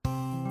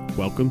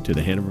Welcome to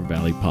the Hanover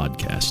Valley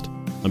Podcast,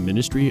 a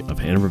ministry of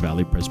Hanover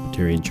Valley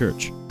Presbyterian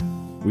Church.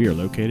 We are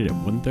located at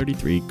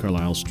 133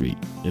 Carlisle Street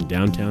in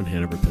downtown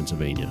Hanover,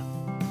 Pennsylvania.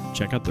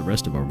 Check out the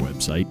rest of our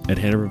website at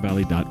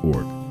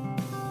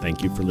hanovervalley.org.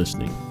 Thank you for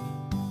listening.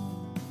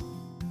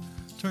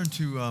 Turn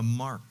to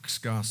Mark's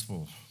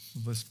Gospel,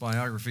 this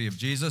biography of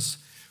Jesus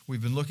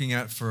we've been looking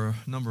at for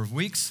a number of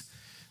weeks,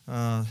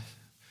 where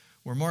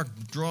Mark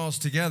draws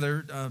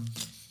together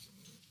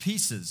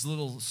pieces,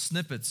 little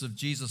snippets of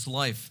Jesus'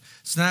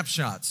 life,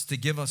 snapshots to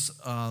give us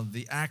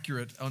the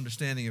accurate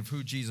understanding of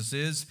who Jesus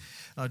is,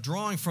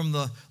 drawing from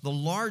the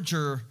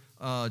larger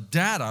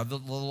data, the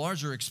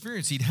larger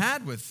experience he'd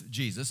had with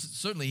Jesus.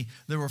 Certainly,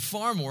 there were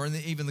far more, and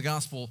even the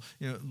gospel,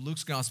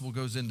 Luke's gospel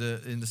goes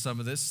into some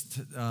of this,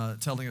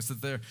 telling us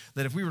that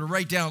if we were to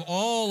write down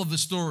all of the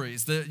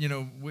stories, that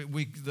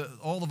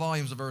all the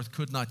volumes of earth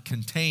could not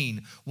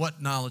contain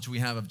what knowledge we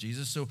have of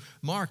Jesus. So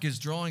Mark is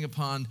drawing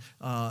upon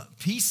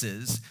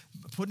pieces,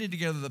 putting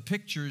together the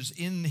pictures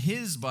in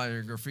his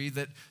biography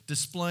that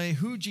display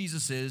who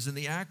Jesus is and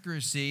the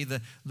accuracy,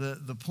 the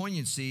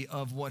poignancy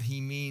of what he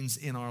means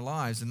in our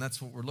lives. And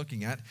that's what we're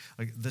looking at,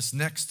 this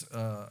next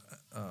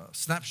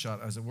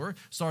snapshot, as it were,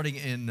 starting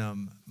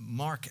in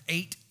Mark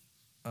 8,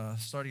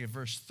 starting at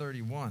verse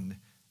 31.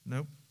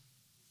 Nope,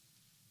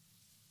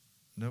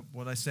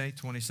 what'd I say,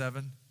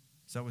 27?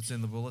 Is that what's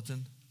in the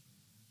bulletin?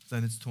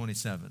 Then it's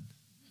 27.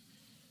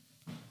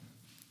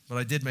 But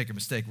I did make a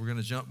mistake. We're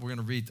going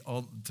to read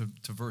all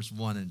to verse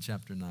 1 in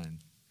chapter 9,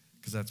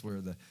 because that's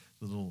where the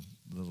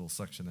little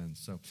section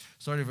ends. So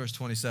starting at verse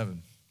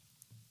 27.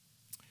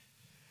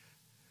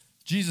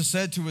 Jesus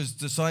and his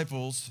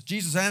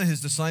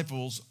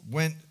disciples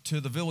went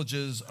to the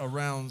villages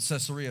around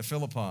Caesarea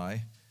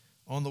Philippi.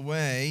 On the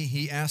way,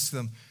 he asked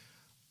them,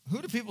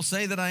 "Who do people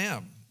say that I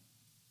am?"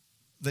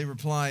 They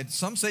replied,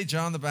 "Some say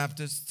John the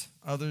Baptist,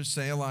 others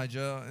say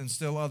Elijah, and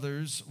still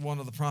others one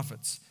of the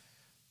prophets.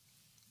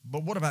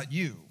 But what about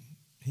you?"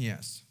 he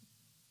asked.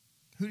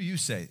 "Who do you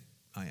say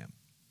I am?"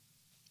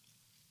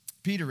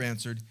 Peter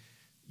answered,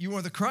 "You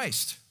are the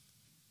Christ."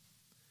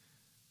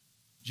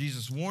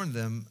 Jesus warned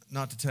them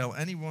not to tell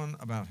anyone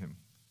about him.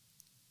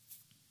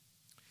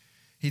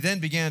 He then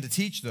began to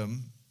teach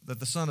them that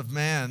the Son of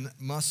Man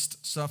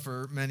must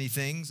suffer many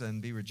things and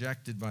be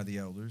rejected by the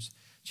elders,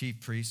 chief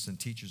priests, and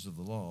teachers of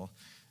the law,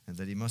 and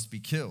that he must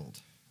be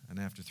killed and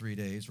after 3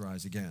 days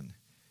rise again.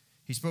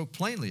 He spoke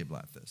plainly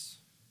about this.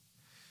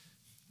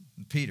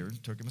 And Peter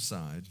took him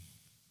aside,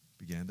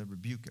 began to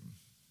rebuke him.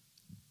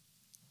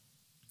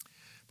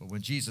 But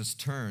when Jesus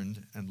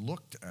turned and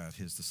looked at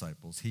his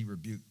disciples, he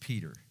rebuked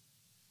Peter.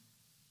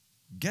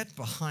 "Get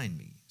behind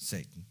me,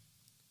 Satan,"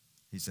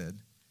 he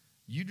said.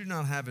 "You do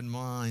not have in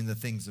mind the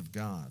things of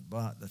God,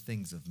 but the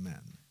things of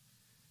men."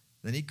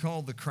 Then he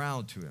called the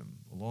crowd to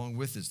him, along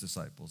with his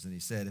disciples, and he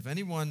said, "If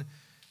anyone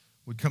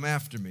would come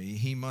after me,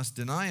 he must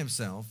deny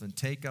himself and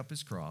take up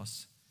his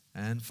cross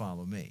and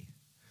follow me.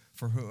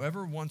 For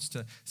whoever wants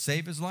to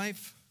save his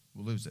life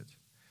will lose it,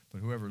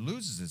 but whoever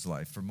loses his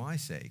life for my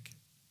sake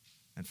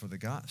and for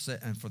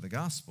the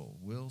gospel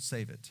will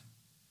save it.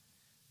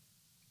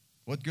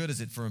 What good is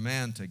it for a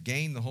man to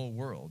gain the whole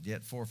world,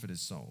 yet forfeit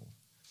his soul?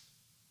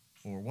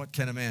 Or what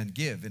can a man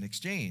give in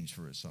exchange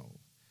for his soul?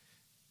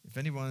 If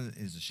anyone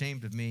is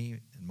ashamed of me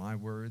and my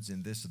words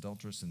in this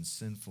adulterous and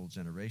sinful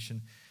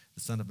generation,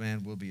 the Son of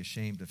Man will be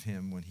ashamed of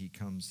him when he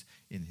comes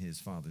in his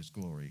Father's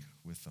glory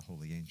with the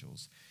holy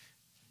angels."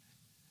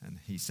 And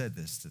he said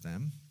this to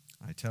them,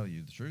 "I tell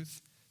you the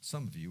truth,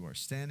 some of you are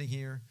standing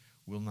here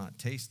will not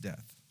taste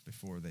death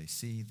before they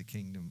see the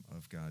kingdom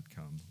of God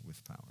come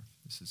with power."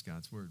 This is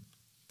God's word.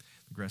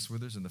 The grass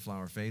withers and the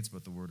flower fades,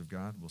 but the word of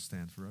God will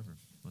stand forever.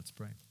 Let's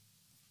pray.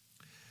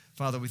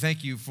 Father, we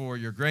thank you for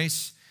your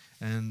grace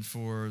and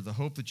for the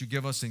hope that you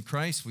give us in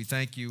Christ. We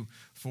thank you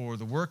for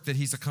the work that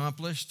he's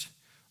accomplished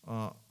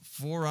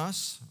for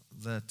us,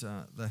 that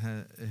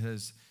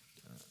has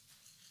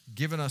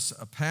given us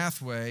a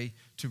pathway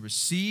to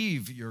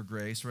receive your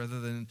grace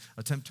rather than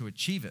attempt to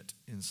achieve it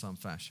in some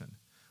fashion.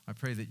 I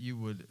pray that you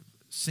would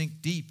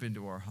sink deep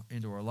into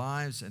our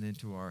lives and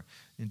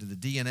into the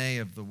DNA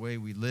of the way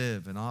we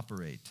live and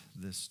operate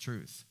this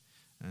truth,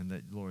 and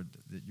that, Lord,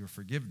 that your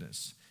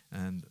forgiveness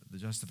and the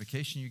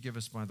justification you give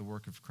us by the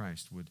work of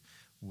Christ would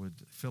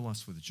fill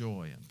us with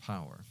joy and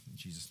power. In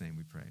Jesus' name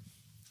we pray.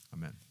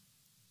 Amen.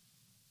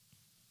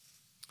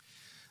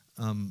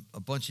 A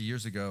bunch of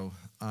years ago,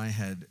 I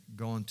had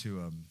gone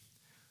to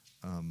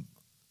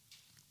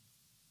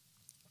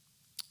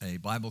a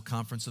Bible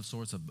conference of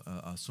sorts,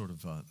 a sort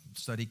of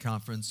study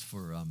conference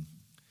for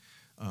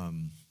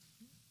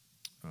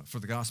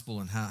the gospel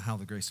and how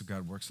the grace of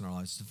God works in our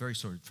lives. It's a very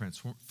sort of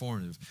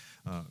transformative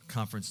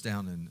conference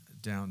down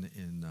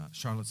in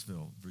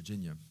Charlottesville,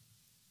 Virginia.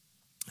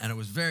 And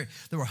there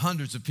were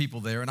hundreds of people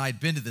there, and I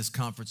had been to this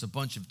conference a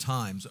bunch of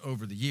times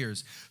over the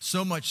years,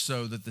 so much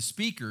so that the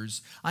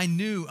speakers, at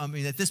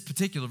this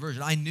particular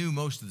version, I knew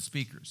most of the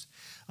speakers,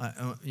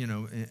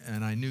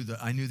 and I knew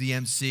the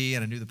MC,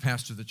 and I knew the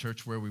pastor of the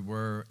church where we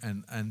were,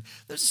 and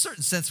there's a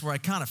certain sense where I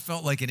kind of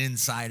felt like an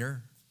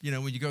insider. You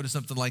know, when you go to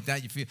something like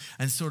that, you feel,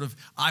 and sort of,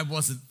 I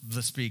wasn't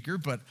the speaker,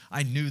 but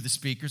I knew the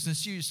speakers, and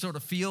so you sort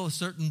of feel a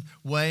certain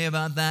way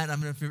about that. I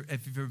mean, if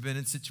you've ever been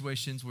in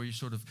situations where you're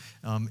sort of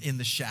in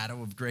the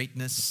shadow of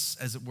greatness,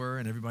 as it were,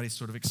 and everybody's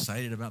sort of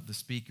excited about the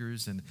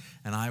speakers, and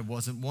I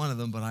wasn't one of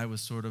them, but I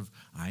was sort of,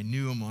 I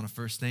knew them on a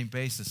first-name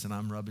basis, and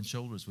I'm rubbing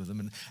shoulders with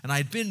them, and I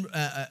had been,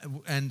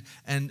 and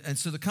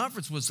so the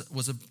conference was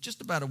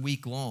just about a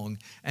week long,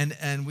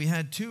 and we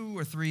had 2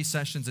 or 3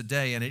 sessions a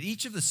day, and at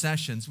each of the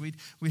sessions,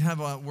 we'd have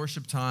a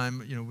worship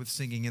time, you know, with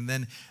singing, and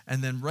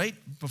then right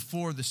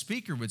before the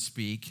speaker would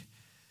speak,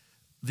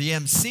 the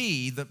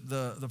MC,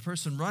 the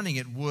person running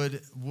it,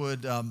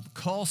 would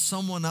call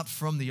someone up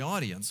from the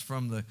audience,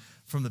 from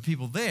the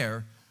people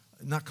there,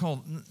 not call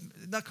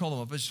them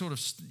up, but sort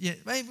of, yeah,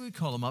 maybe we'd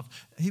call them up.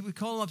 He would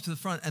call them up to the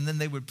front, and then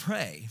they would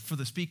pray for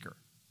the speaker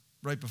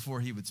right before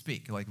he would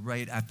speak, like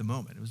right at the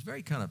moment. It was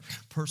very kind of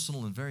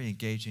personal and very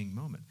engaging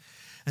moment.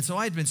 And so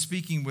I had been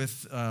speaking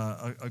with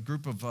a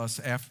group of us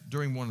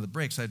during one of the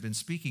breaks. I had been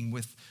speaking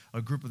with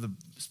a group of the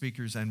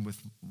speakers and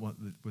with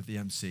the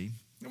MC,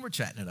 and we're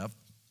chatting it up.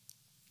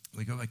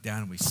 We go back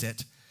down and we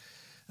sit,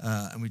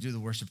 and we do the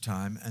worship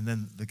time, and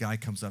then the guy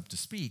comes up to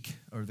speak,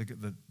 or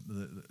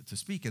to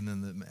speak, and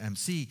then the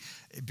MC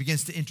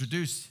begins to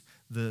introduce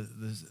the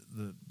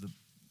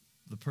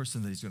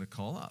person that he's going to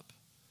call up.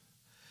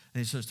 And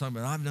he starts talking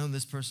about, I've known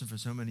this person for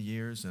so many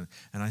years, and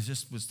I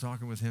just was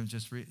talking with him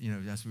as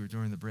we were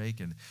during the break,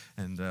 and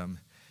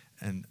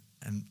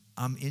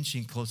I'm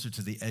inching closer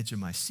to the edge of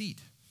my seat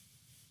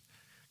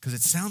because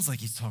it sounds like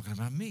he's talking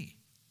about me.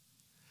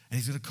 And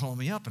he's going to call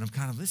me up, and I'm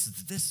kind of, this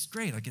is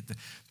great. I get to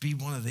be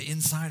one of the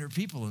insider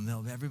people, and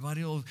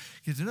everybody will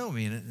get to know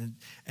me.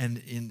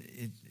 And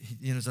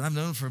so I've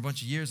known him for a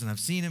bunch of years, and I've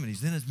seen him, and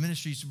he's in his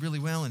ministry really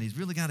well, and he's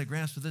really got a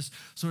grasp of this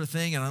sort of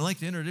thing. And I like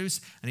to introduce,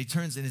 and he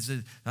turns and he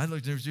says, I'd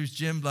like to introduce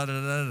Jim, blah, blah,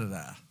 blah, blah,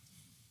 blah.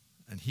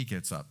 And he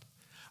gets up.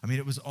 I mean,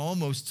 it was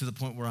almost to the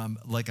point where I'm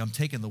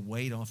taking the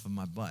weight off of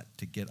my butt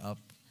to get up.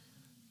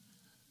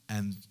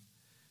 And,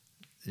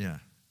 yeah.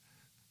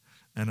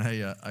 And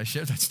I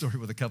shared that story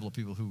with a couple of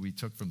people who we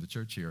took from the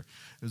church here.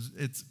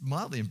 It's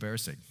mildly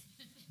embarrassing.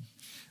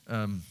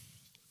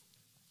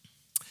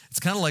 It's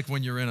kind of like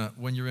when you're in a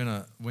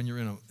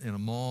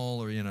mall,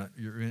 or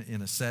you're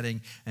in a setting,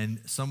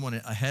 and someone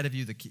ahead of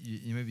you that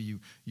maybe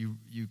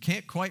you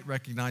can't quite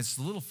recognize. It's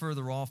a little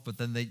further off, but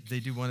then they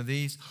do one of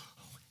these,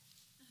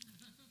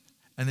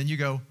 and then you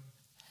go,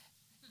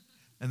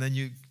 and then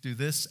you do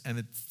this, and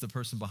it's the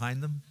person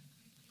behind them.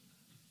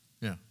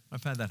 Yeah,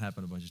 I've had that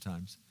happen a bunch of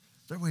times.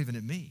 They're waving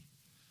at me.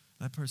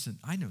 That person,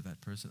 I know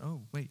that person.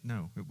 Oh, wait,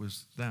 no, it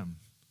was them.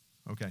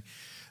 Okay.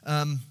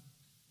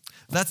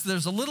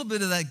 There's a little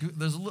bit of that.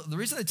 The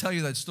reason I tell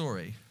you that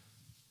story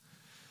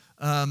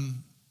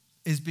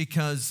is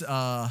because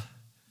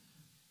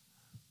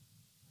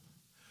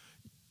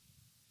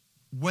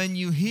when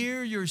you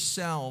hear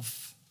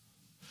yourself,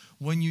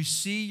 when you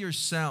see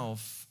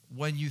yourself,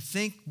 when you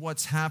think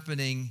what's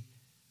happening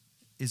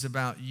is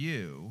about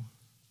you,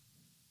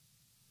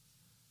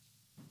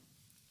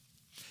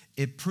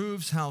 it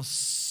proves how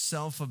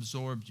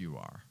self-absorbed you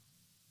are.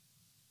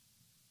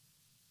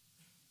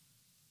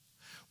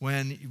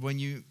 When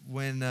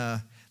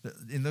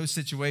in those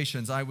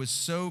situations, I was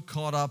so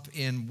caught up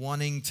in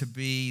wanting to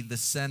be the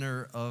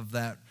center of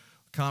that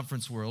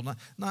conference world,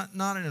 not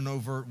in an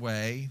overt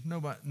way.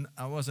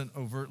 I wasn't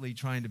overtly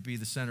trying to be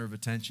the center of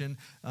attention.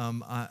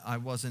 I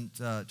wasn't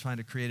trying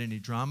to create any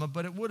drama,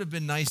 but it would have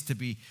been nice to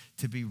be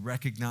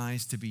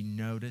recognized, to be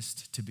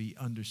noticed, to be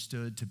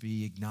understood, to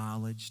be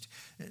acknowledged.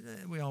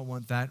 We all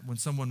want that. When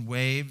someone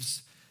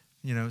waves,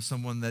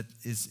 someone that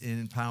is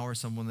in power,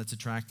 someone that's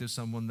attractive,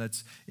 someone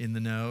that's in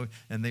the know,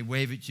 and they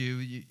wave at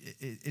you,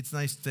 it's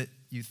nice that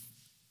you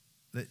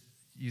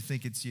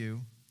think it's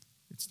you.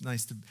 It's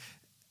nice to.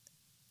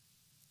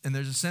 And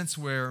there's a sense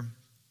where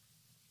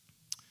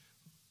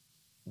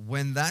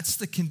when that's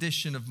the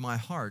condition of my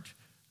heart,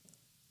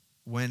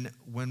 when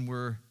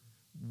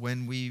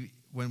we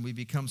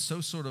become so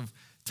sort of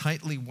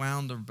tightly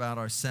wound about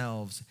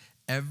ourselves,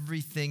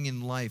 everything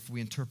in life,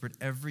 we interpret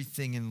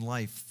everything in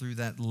life through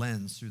that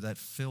lens, through that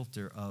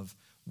filter of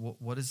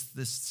what is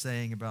this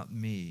saying about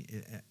me?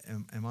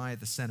 Am I at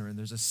the center? And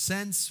there's a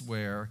sense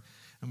where,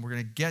 and we're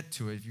going to get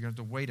to it, you're going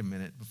to have to wait a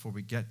minute before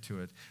we get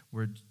to it,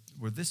 where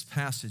this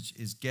passage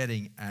is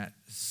getting at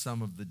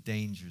some of the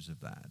dangers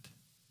of that.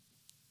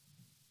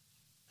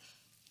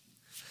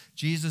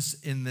 Jesus,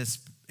 in this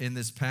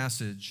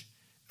passage,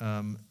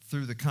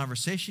 through the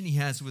conversation he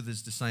has with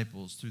his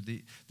disciples, through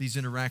these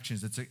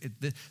interactions,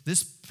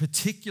 this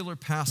particular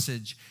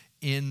passage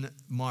in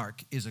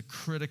Mark is a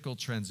critical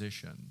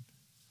transition.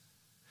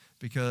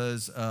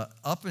 Because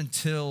up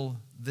until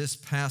this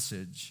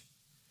passage,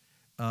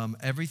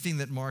 everything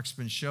that Mark's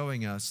been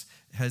showing us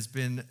he's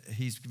been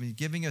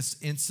giving us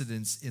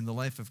incidents in the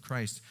life of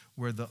Christ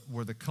where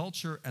the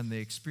culture and the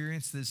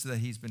experiences that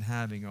he's been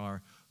having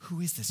are, who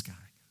is this guy?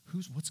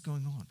 What's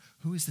going on?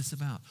 Who is this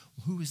about?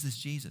 Who is this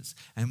Jesus?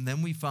 And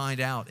then we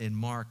find out in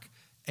Mark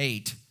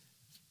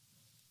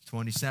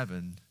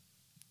 8:27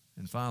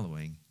 and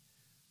following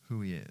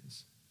who he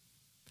is.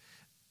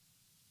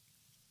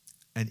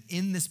 And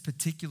in this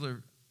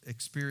particular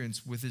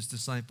experience with his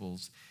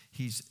disciples,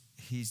 he's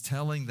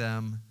telling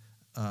them,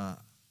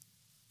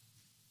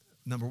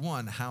 number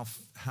one, how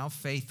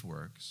faith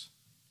works.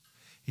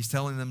 He's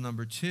telling them,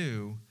 number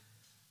two,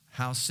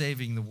 how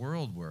saving the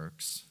world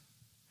works.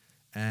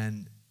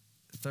 And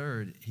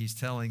third, he's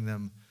telling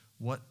them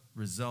what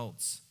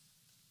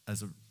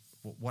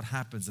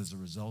happens as a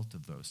result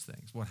of those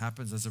things. What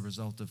happens as a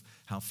result of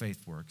how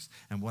faith works,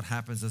 and what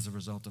happens as a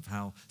result of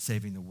how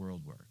saving the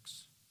world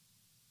works.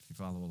 If you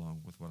follow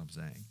along with what I'm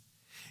saying.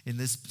 In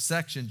this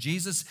section,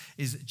 Jesus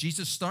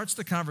starts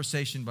the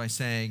conversation by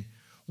saying,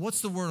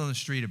 what's the word on the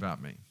street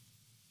about me?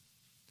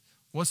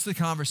 What's the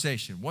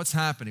conversation? What's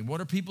happening?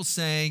 What are people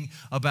saying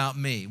about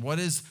me? What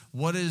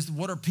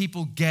are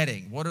people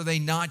getting? What are they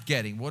not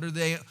getting? What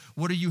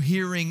are you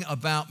hearing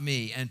about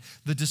me? And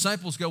the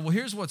disciples go, well,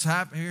 here's what's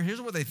happening.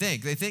 Here's what they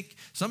think.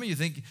 Some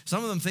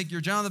of them think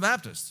you're John the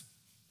Baptist.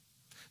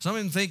 Some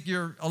of them think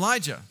you're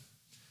Elijah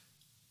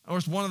or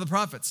it's one of the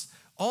prophets.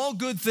 All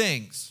good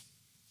things.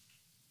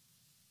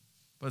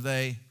 But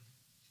they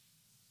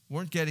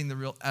weren't getting the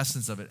real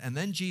essence of it. And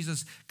then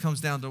Jesus comes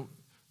down to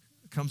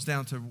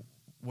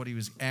what he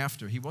was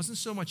after. He wasn't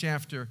so much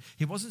after,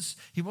 he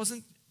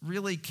wasn't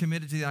really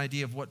committed to the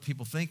idea of what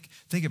people think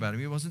about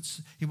him. He wasn't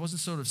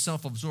sort of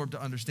self-absorbed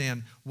to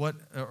understand what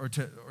or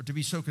to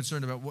be so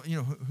concerned about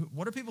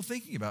what are people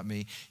thinking about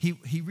me.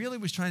 He really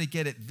was trying to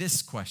get at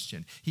this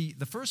question.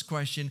 The first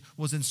question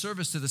was in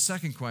service to the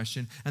second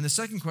question, and the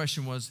second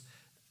question was,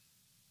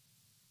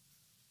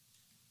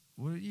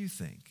 what do you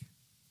think?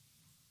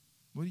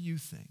 What do you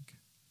think?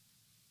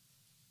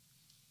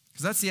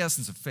 Because that's the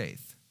essence of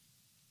faith.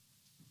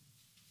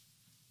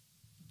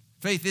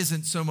 Faith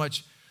isn't so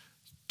much,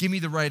 give me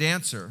the right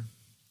answer.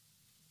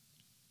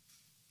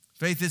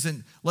 Faith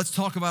isn't, let's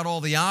talk about all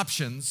the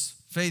options.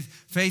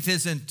 Faith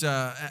isn't,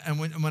 and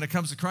when it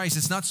comes to Christ,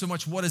 it's not so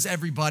much what does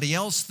everybody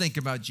else think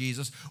about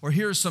Jesus, or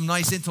here's some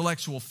nice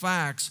intellectual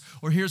facts,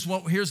 or here's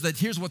what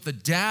the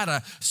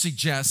data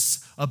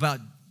suggests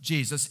about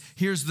Jesus.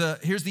 Here's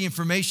the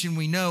information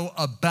we know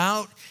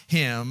about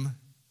him,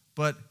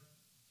 but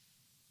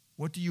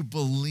what do you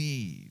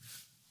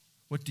believe?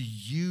 What do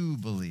you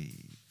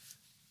believe?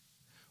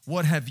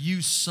 What have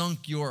you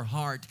sunk your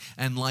heart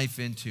and life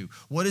into?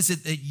 What is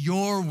it that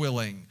you're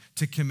willing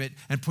to commit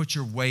and put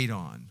your weight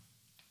on?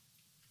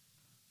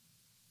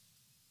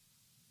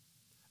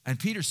 And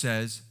Peter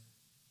says,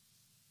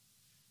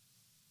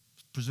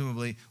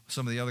 presumably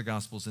some of the other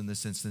Gospels in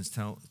this instance,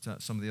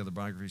 some of the other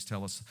biographies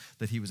tell us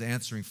that he was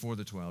answering for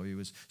the 12. He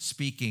was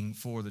speaking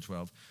for the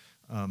 12,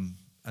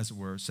 as it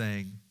were,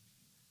 saying,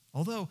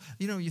 although,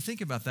 you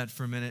think about that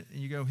for a minute and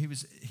you go, he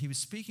was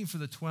speaking for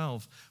the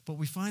 12, but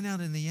we find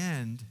out in the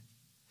end,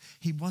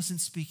 he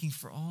wasn't speaking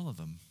for all of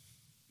them.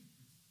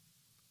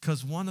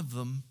 Because one of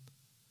them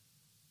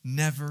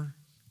never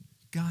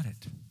got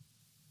it.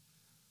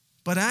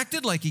 But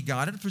acted like he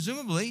got it,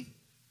 presumably.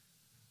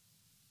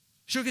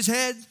 Shook his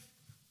head.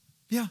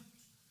 Yeah.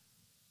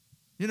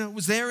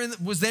 Was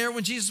there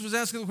when Jesus was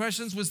asking the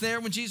questions, was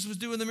there when Jesus was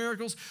doing the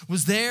miracles,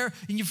 was there,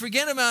 and you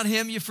forget about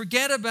him, you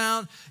forget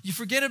about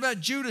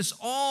Judas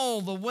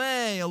all the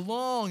way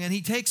along, and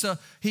he takes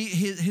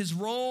his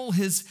role,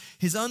 his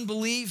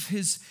unbelief,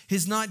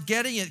 his not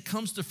getting it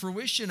comes to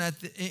fruition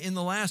in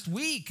the last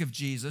week of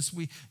Jesus.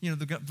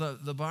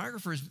 The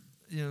biographers,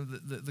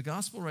 the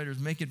gospel writers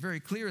make it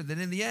very clear that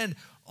in the end,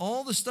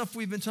 all the stuff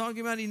we've been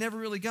talking about, he never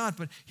really got.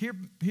 But here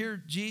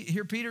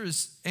Peter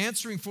is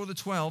answering for the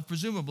 12,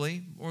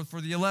 presumably, or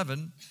for the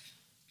 11.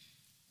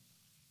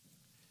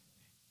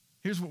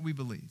 Here's what we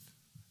believe.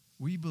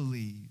 We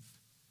believe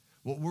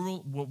what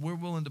we're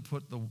willing to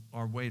put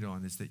our weight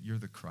on is that you're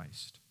the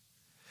Christ.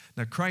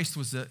 Now,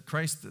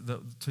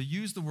 to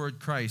use the word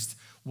Christ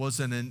was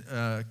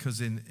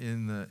because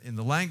in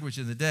the language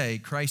of the day,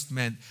 Christ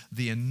meant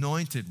the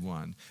anointed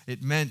one.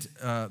 It meant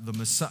the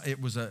Messiah. It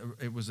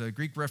was a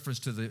Greek reference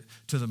to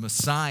the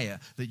Messiah,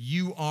 that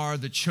you are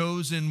the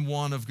chosen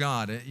one of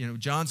God.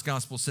 John's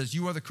gospel says,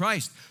 "You are the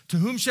Christ. To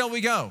whom shall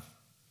we go?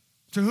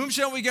 To whom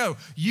shall we go?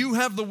 You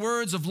have the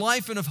words of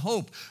life and of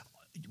hope.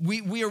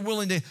 We are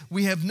willing to.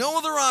 We have no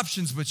other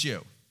options but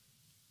you."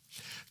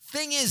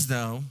 Thing is,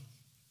 though,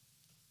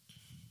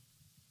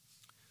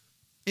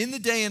 in the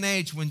day and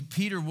age when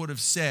Peter would have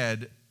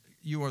said,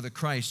 "You are the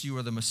Christ, you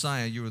are the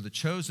Messiah, you are the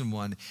chosen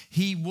one,"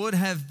 he would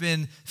have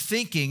been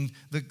thinking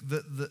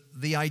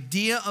the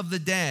idea of the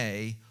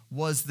day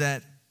was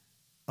that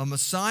a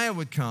Messiah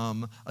would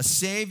come, a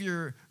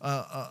Savior,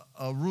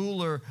 a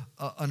ruler,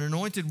 an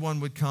anointed one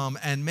would come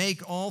and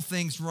make all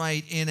things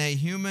right in a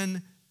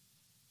human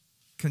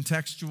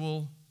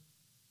contextual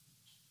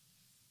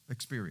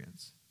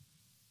experience.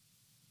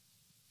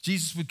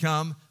 Jesus would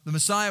come, the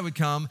Messiah would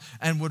come,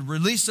 and would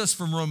release us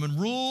from Roman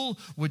rule,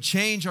 would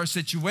change our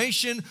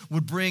situation,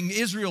 would bring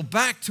Israel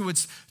back to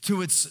its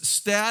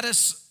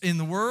status in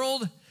the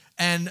world,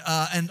 and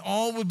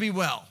all would be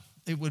well.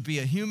 It would be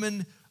a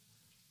human,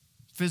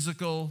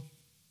 physical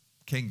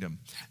kingdom.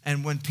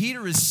 And when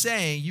Peter is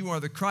saying, "You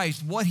are the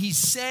Christ," what he's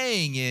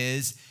saying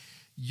is,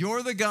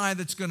 You're the guy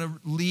that's going to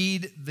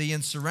lead the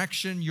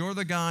insurrection. You're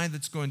the guy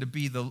that's going to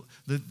be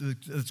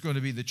that's going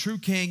to be the true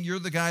king. You're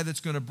the guy that's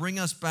going to bring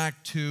us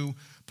back to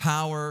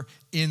power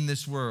in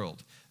this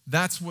world.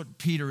 That's what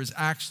Peter is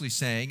actually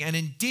saying. And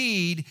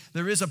indeed,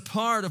 there is a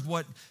part of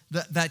what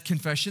that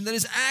confession that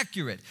is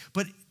accurate.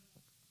 But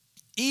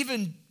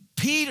even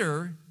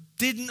Peter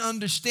didn't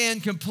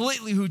understand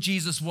completely who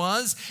Jesus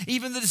was.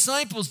 Even the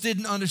disciples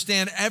didn't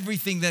understand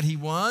everything that he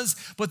was.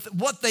 But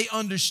what they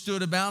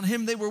understood about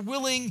him, they were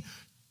willing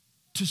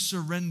to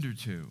surrender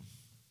to.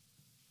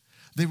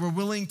 They were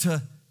willing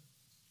to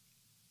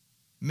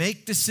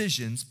make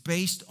decisions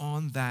based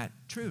on that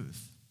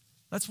truth.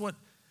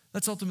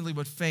 That's ultimately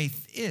what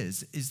faith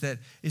is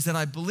that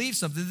I believe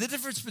something. The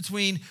difference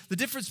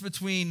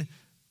between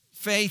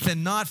faith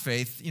and not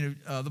faith,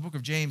 the book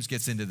of James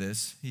gets into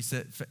this.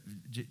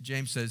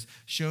 James says,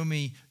 show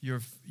me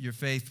your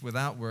faith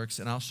without works,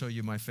 and I'll show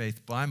you my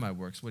faith by my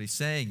works. What he's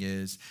saying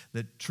is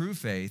that true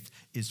faith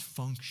is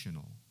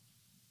functional.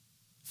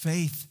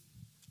 Faith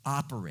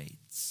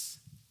operates.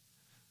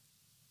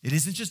 It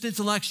isn't just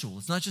intellectual.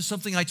 It's not just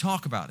something I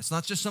talk about. It's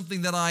not just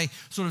something that I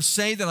sort of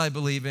say that I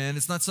believe in.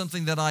 It's not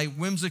something that I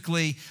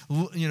whimsically,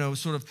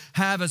 sort of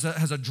have as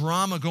a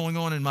drama going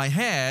on in my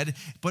head.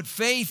 But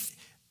faith,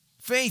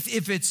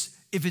 if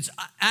it's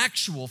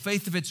actual,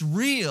 faith, if it's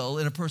real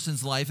in a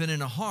person's life and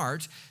in a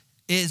heart,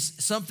 is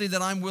something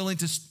that I'm willing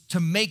to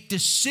make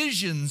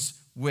decisions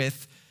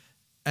with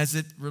as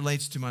it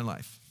relates to my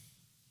life.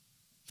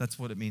 That's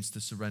what it means to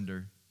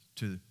surrender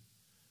to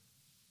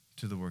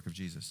the work of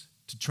Jesus.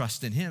 To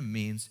trust in him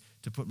means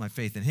to put my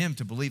faith in him.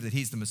 To believe that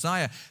he's the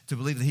Messiah, to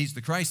believe that he's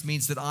the Christ,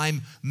 means that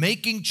I'm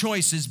making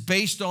choices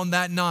based on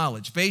that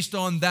knowledge, based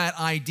on that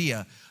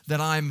idea, that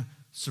I'm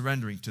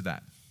surrendering to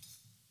that.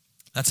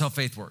 That's how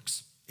faith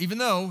works. Even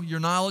though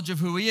your knowledge of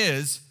who he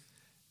is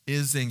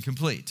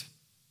incomplete.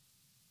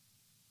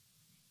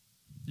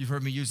 You've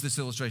heard me use this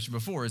illustration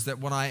before, is that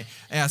when I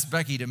asked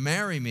Becky to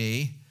marry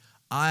me,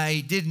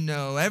 I didn't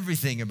know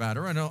everything about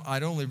her.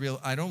 I'd only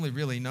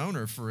really known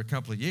her for a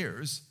couple of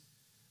years.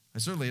 I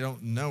certainly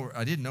don't know her.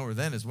 I didn't know her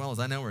then as well as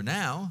I know her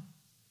now.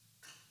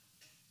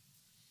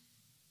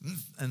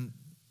 And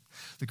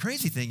the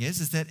crazy thing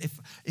is that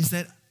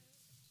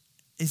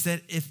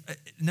if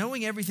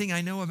knowing everything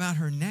I know about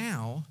her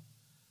now,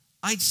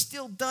 I'd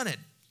still done it.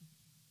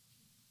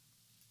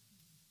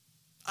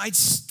 I'd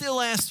still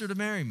asked her to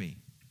marry me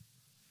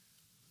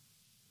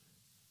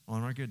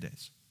on our good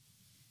days.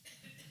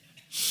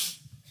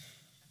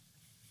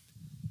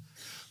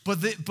 But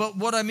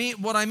what I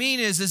mean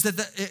is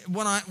that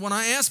when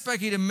I asked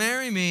Becky to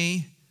marry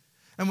me,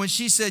 and when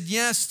she said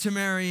yes to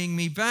marrying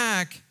me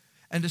back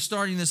and to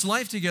starting this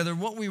life together,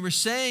 what we were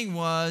saying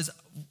was,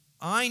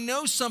 I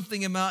know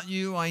something about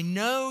you. I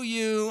know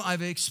you.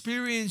 I've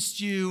experienced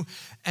you,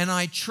 and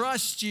I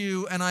trust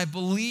you, and I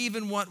believe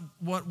in what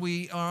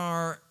we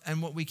are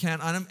and what we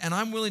can, and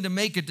I'm willing to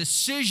make a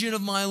decision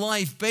of my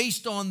life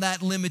based on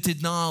that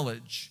limited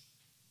knowledge.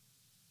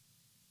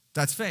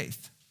 That's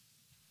faith.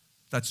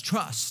 That's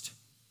trust.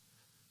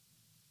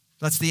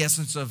 That's the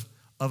essence of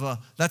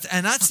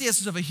that's the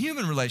essence of a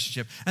human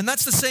relationship. And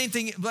that's the same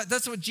thing.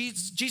 That's what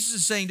Jesus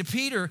is saying to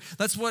Peter.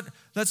 That's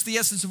the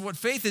essence of what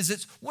faith is.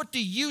 It's what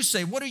do you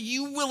say? What are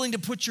you willing to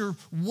put your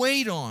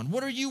weight on?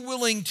 What are you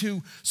willing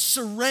to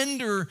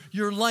surrender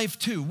your life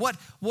to?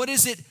 What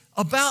is it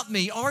about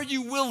me? Are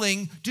you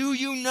willing? Do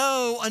you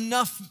know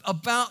enough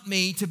about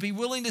me to be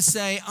willing to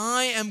say,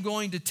 I am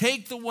going to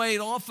take the weight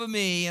off of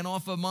me and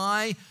off of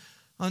my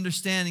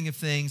understanding of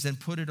things and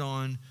put it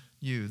on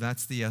you?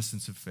 That's the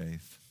essence of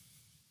faith.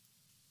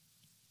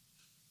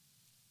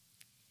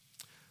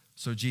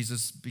 So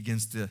Jesus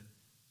begins to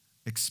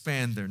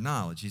expand their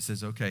knowledge. He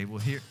says, okay,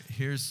 well,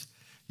 here's,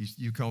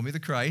 you call me the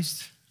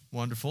Christ.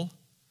 Wonderful.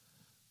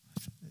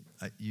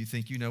 You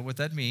think you know what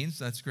that means.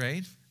 That's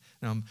great.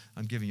 Now,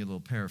 I'm giving you a little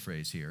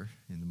paraphrase here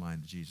in the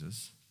mind of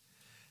Jesus,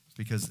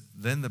 because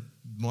then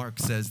Mark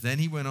says, then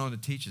he went on to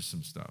teach us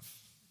some stuff.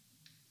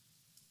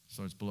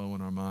 Starts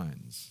blowing our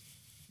minds.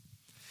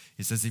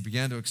 He says he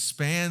began to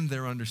expand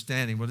their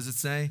understanding. What does it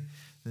say?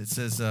 It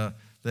says that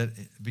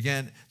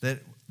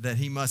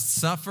he must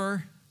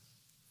suffer,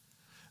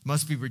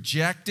 must be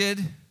rejected,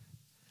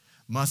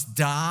 must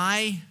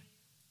die,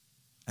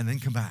 and then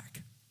come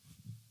back.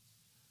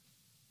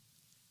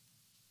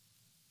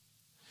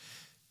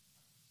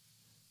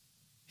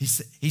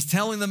 He's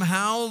telling them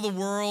how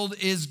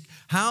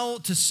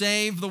to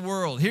save the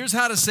world. Here's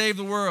how to save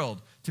the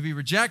world: to be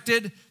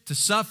rejected, to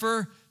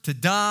suffer, to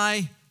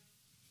die.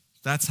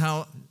 That's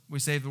how we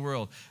save the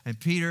world. And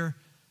Peter,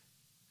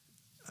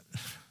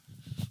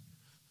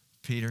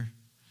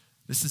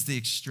 this is the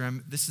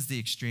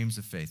extremes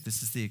of faith.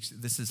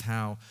 This is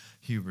how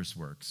hubris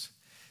works.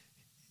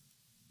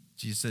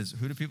 Jesus says,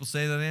 "Who do people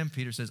say that I am?"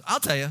 Peter says,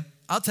 "I'll tell you.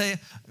 I'll tell you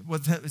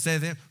what they say to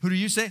them. Who do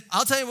you say?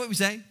 I'll tell you what we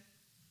say."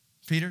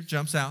 Peter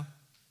jumps out.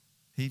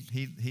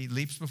 He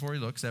leaps before he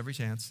looks every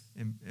chance.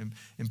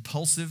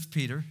 Impulsive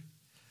Peter.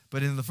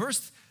 But in the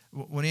first,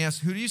 when he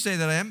asks, "Who do you say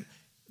that I am?"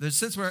 there's a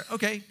sense where,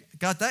 okay,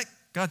 got that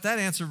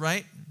answer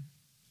right.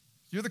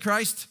 You're the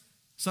Christ.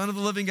 Son of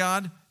the living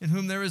God, in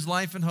whom there is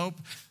life and hope.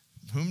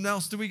 Whom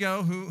else do we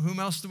go?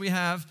 Whom else do we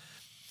have?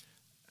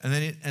 And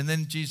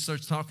then Jesus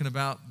starts talking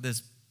about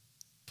this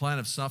plan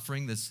of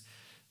suffering, this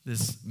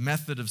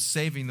method of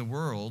saving the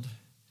world.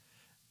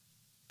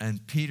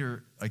 And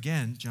Peter,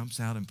 again, jumps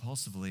out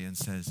impulsively and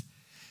says,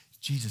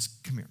 Jesus,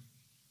 come here.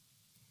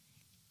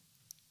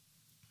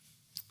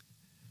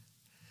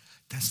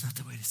 That's not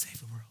the way to save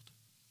the world.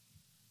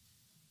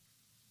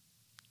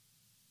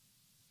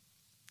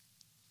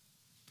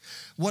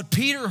 What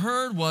Peter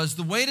heard was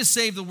the way to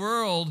save the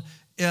world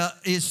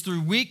is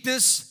through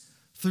weakness,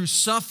 through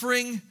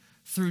suffering,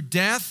 through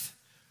death,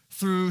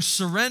 through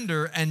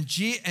surrender. And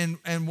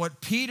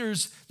what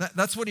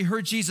that's what he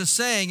heard Jesus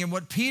saying. And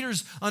what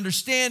Peter's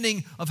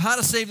understanding of how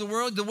to save the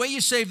world, the way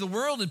you save the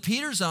world in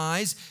Peter's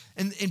eyes,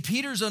 and in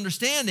Peter's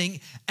understanding,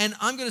 and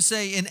I'm going to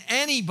say in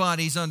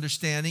anybody's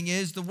understanding,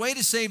 is the way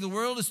to save the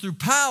world is through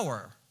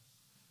power,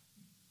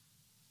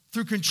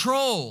 through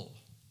control,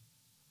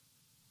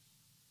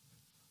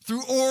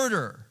 through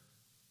order,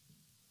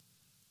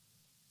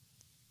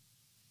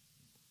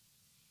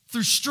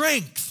 through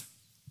strength.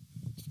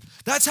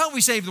 That's how we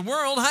save the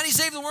world. How do you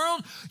save the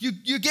world?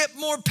 You get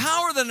more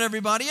power than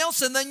everybody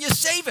else, and then you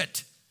save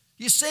it.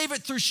 You save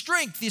it through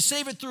strength. You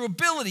save it through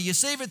ability. You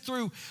save it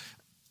through...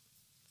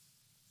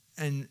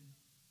 And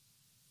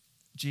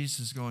Jesus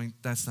is going,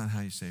 that's not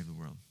how you save the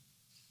world.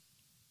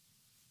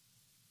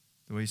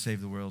 The way you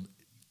save the world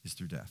is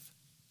through death.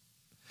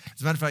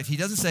 As a matter of fact, he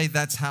doesn't say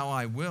that's how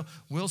I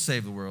will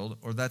save the world,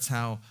 or that's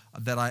how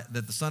that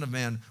the Son of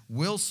Man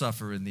will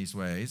suffer in these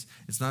ways.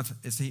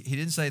 He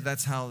didn't say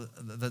that's how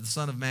the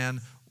Son of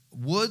Man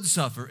would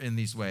suffer in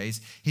these ways.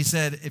 He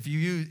said, if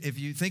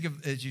you think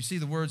of, as you see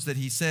the words that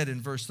he said in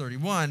verse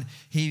 31,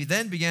 he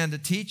then began to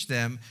teach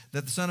them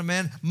that the Son of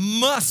Man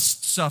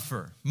must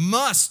suffer.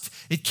 Must.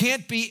 It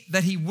can't be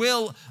that he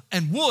will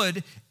and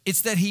would.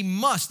 It's that he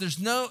must.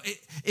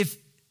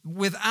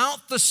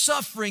 Without the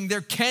suffering, there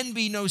can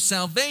be no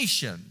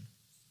salvation.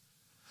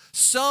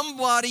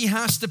 Somebody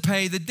has to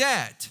pay the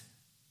debt.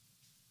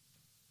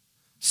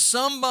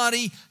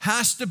 Somebody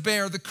has to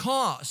bear the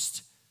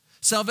cost.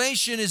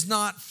 Salvation is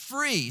not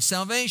free.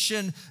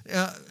 Salvation,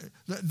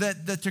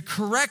 that to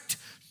correct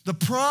the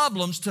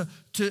problems,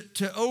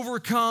 to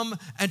overcome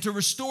and to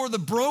restore the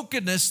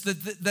brokenness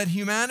that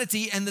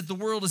humanity and that the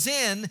world is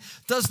in,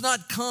 does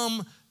not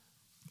come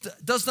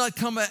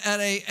at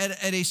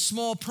a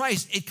small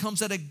price. It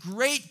comes at a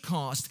great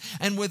cost.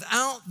 And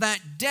without that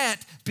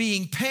debt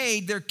being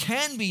paid, there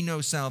can be no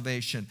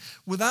salvation.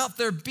 Without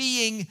there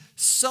being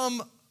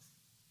some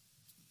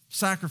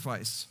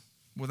sacrifice,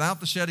 without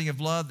the shedding of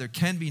blood, there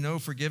can be no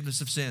forgiveness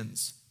of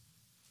sins.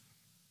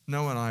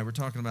 Noah and I were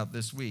talking about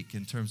this week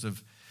in terms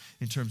of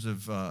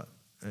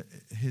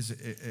his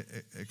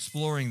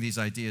exploring these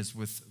ideas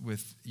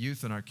with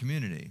youth in our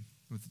community,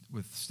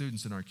 with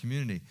students in our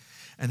community,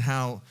 and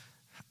how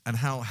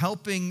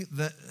helping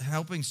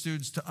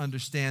students to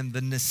understand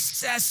the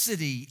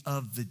necessity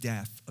of the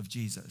death of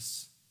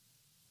Jesus.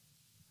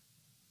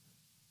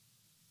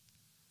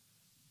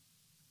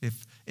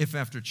 If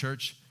after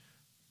church,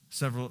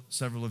 several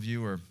of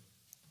you are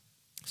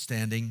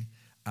standing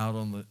out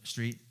on the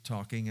street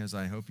talking, as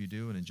I hope you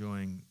do, and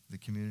enjoying the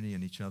community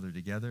and each other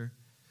together,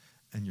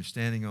 and you're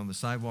standing on the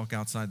sidewalk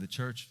outside the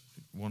church,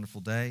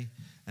 wonderful day,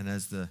 and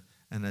as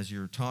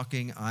you're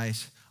talking, I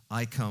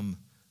come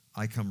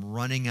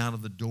running out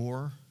of the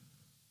door.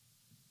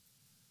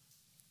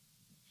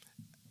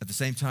 At the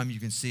same time, you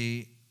can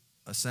see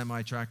a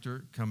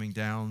semi-tractor coming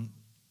down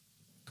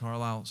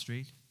Carlisle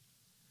Street.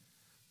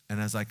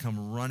 And as I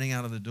come running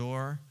out of the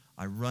door,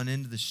 I run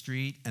into the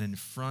street, and in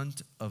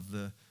front of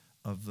the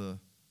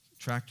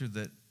tractor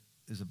that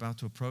is about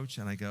to approach,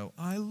 and I go,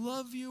 "I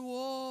love you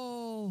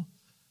all."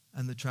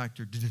 And the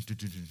tractor,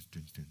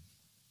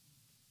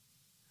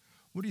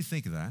 what do you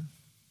think of that?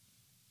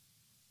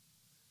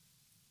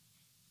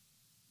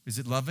 Is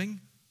it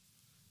loving?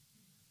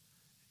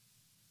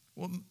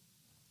 Well,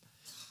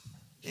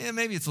 yeah,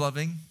 maybe it's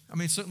loving. I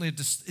mean, it's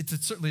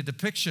certainly a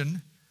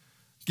depiction.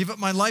 Give up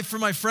my life for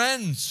my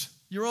friends.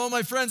 You're all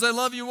my friends. I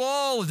love you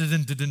all.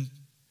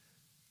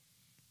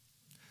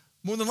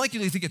 More than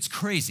likely, you think it's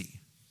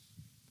crazy.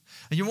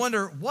 And you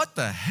wonder, what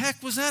the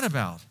heck was that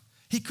about?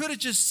 He could have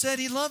just said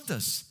he loved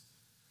us.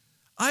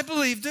 I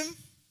believed him.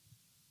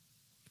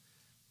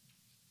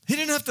 He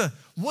didn't have to,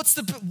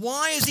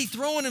 why is he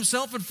throwing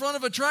himself in front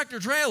of a tractor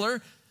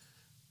trailer?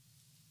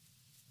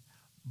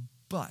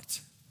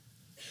 But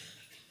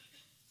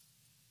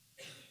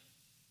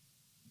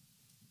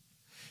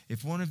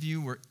if one of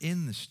you were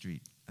in the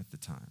street at the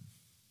time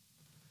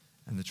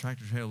and the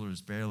tractor trailer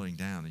is barreling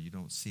down and you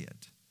don't see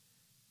it,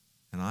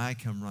 and I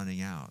come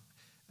running out,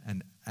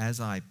 and as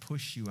I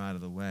push you out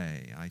of the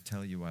way, I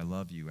tell you I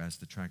love you as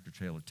the tractor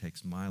trailer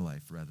takes my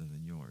life rather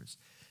than yours,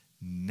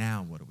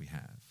 now what do we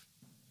have?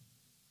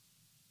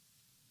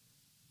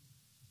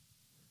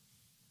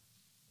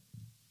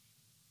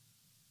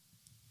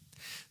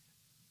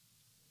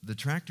 The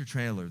tractor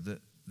trailer,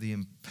 the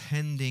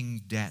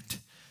impending debt,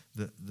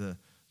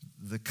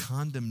 the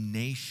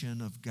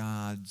condemnation of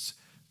God's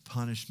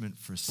punishment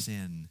for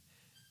sin,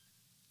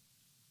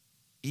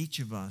 each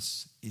of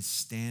us is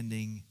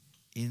standing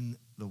in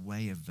the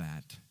way of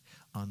that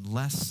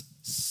unless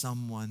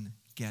someone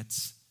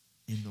gets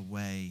in the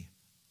way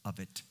of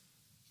it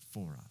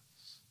for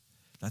us.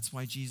 That's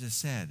why Jesus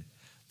said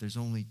there's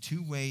only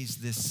two ways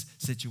this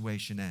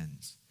situation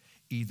ends.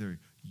 Either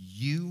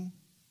you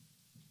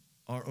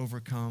are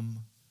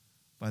overcome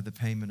by the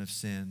payment of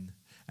sin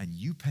and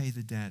you pay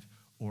the debt,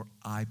 or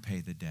I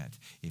pay the debt.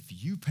 If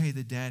you pay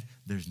the debt,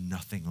 there's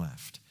nothing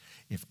left.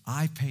 If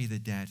I pay the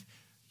debt,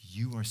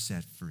 you are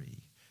set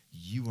free.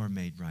 You are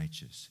made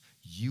righteous.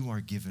 You are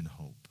given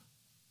hope.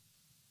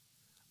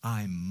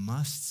 I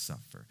must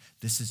suffer.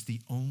 This is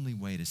the only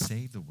way to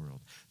save the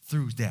world,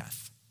 through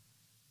death.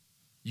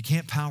 You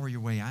can't power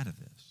your way out of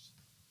this.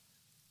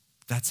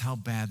 That's how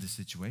bad the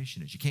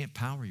situation is. You can't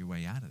power your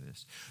way out of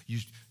this.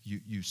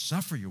 You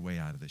suffer your way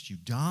out of this. You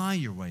die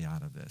your way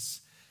out of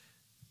this.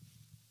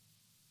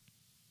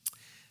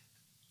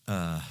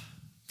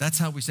 That's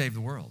how we save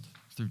the world,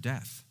 through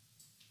death.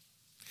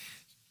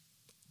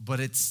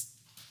 But it's,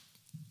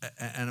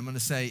 and I'm going to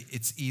say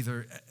it's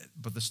either,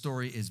 but the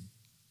story is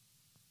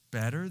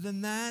better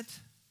than that.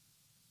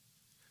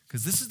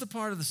 Because this is the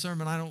part of the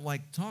sermon I don't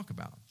like to talk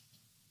about.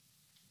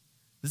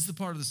 This is the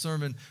part of the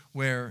sermon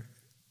where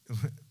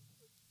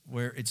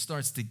it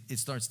starts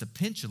to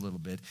pinch a little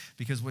bit,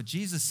 because what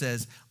Jesus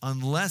says,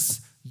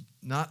 unless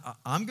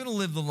I'm going to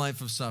live the life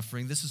of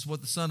suffering, this is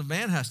what the Son of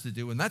Man has to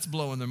do, and that's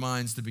blowing their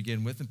minds to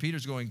begin with. And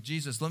Peter's going,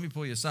 Jesus, let me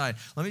pull you aside.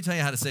 Let me tell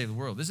you how to save the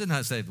world. This isn't how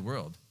to save the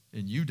world,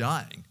 in you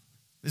dying.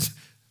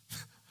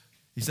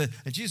 He said,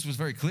 and Jesus was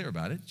very clear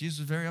about it. Jesus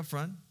was very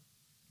upfront.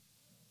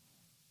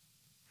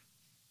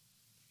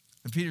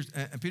 And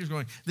Peter's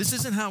going, this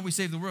isn't how we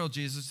save the world,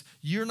 Jesus.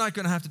 You're not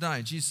going to have to die.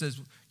 And Jesus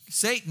says,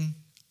 Satan,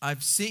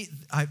 I've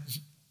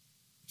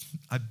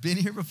been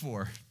here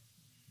before.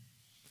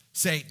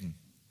 Satan.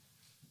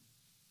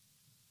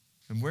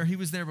 And where he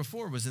was there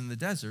before was in the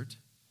desert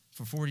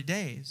for 40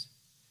 days.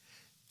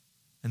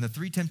 And the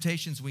three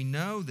temptations we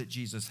know that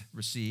Jesus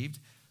received,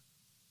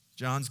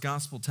 John's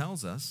gospel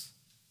tells us.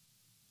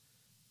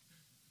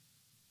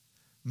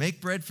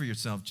 Make bread for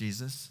yourself,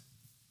 Jesus.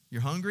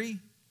 You're hungry?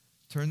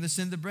 Turn this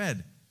into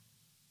bread.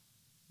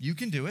 You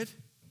can do it.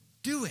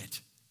 Do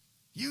it.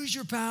 Use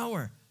your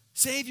power.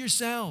 Save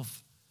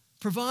yourself.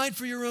 Provide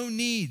for your own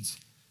needs.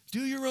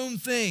 Do your own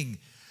thing.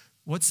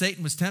 What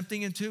Satan was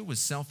tempting him to was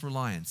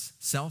self-reliance,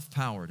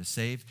 self-power to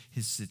save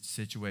his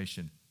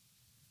situation.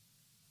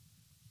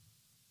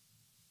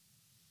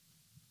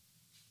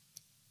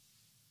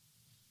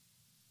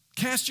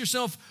 Cast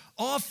yourself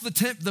off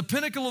the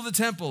pinnacle of the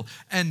temple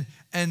and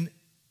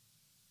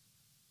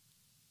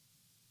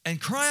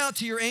cry out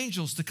to your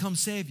angels to come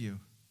save you.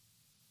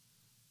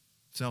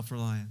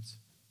 Self-reliance.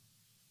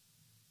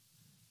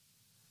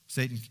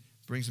 Satan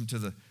brings him to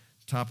the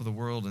top of the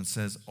world and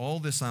says, all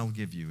this I'll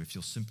give you if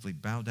you'll simply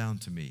bow down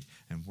to me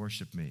and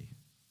worship me.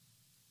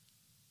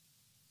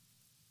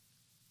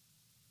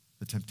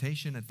 The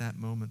temptation at that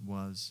moment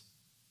was,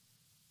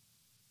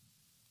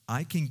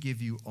 I can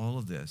give you all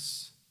of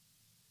this,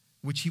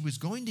 which he was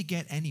going to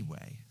get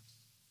anyway.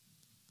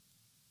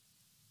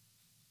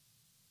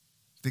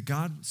 That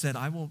God said,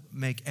 I will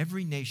make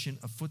every nation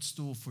a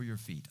footstool for your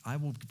feet.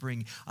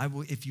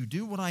 If you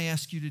do what I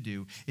ask you to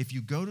do, if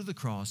you go to the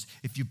cross,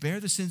 if you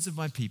bear the sins of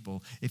my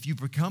people, if you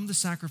become the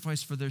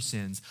sacrifice for their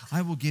sins,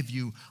 I will give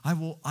you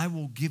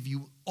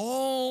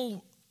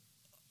all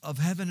of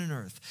heaven and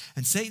earth.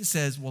 And Satan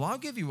says, well, I'll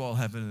give you all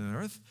heaven and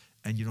earth,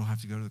 and you don't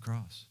have to go to the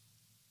cross.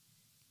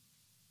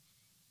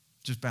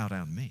 Just bow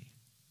down to me.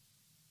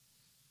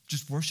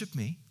 Just worship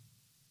me.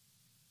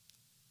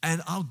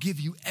 And I'll give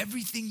you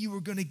everything you were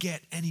going to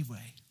get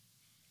anyway.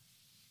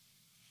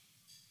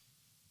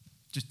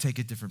 Just take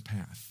a different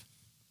path.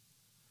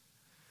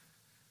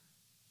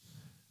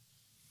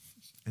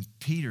 And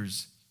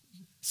Peter's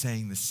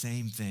saying the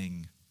same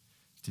thing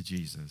to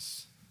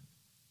Jesus.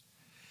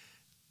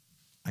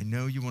 I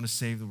know you want to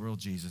save the world,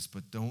 Jesus,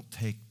 but don't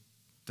take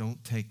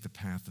the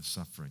path of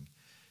suffering.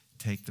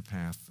 Take the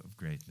path of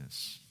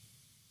greatness.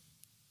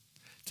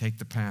 Take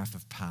the path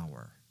of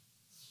power.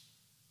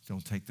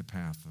 Don't take the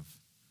path of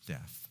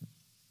death.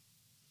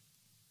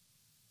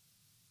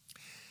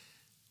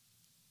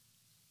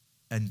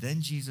 And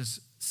then Jesus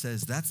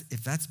says,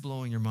 if that's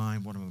blowing your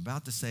mind, what I'm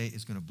about to say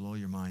is going to blow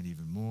your mind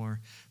even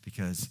more,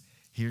 because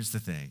here's the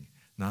thing.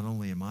 Not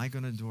only am I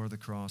going to endure the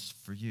cross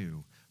for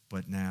you,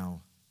 but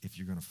now if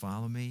you're going to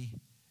follow me,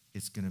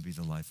 it's going to be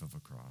the life of a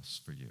cross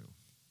for you.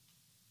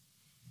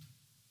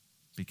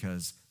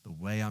 Because the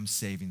way I'm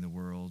saving the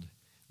world,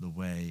 the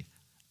way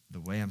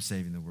I'm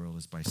saving the world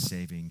is by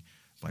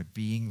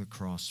being the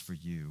cross for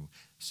you,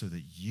 so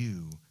that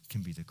you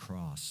can be the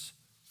cross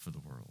for the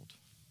world.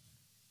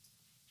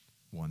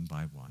 One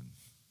by one.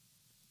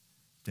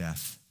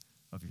 Death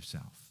of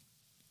yourself.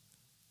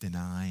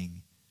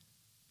 Denying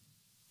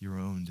your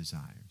own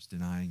desires.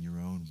 Denying your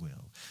own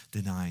will.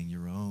 Denying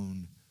your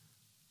own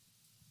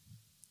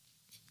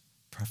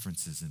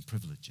preferences and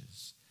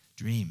privileges.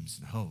 dreams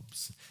and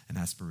hopes and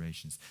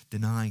aspirations,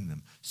 denying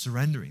them,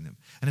 surrendering them.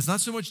 And it's not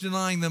so much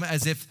denying them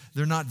as if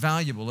they're not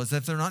valuable, as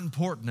if they're not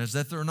important, as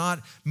if they're not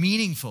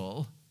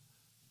meaningful.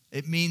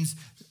 It means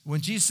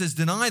when Jesus says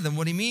deny them,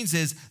 what he means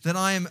is that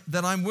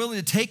I'm willing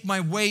to take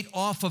my weight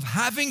off of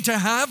having to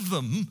have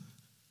them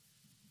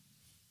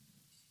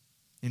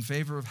in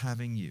favor of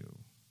having you.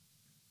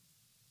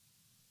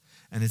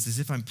 And it's as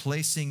if I'm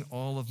placing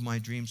all of my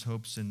dreams,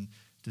 hopes, and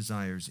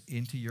desires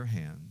into your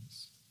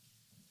hands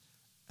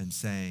and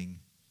saying,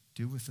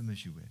 do with them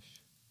as you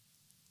wish.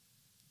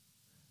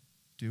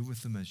 Do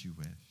with them as you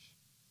wish.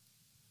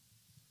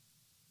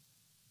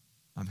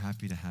 I'm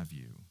happy to have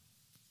you.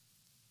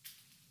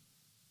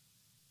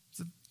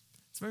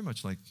 It's very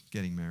much like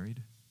getting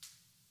married.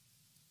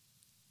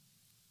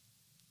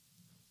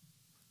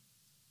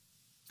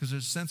 Because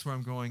there's a sense where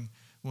I'm going,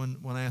 when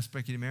I ask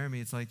Becky to marry me,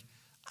 it's like,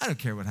 I don't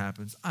care what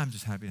happens. I'm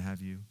just happy to have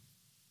you.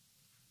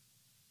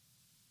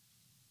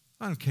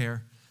 I don't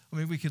care. I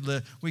mean, we could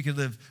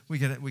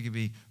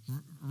be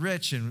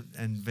rich and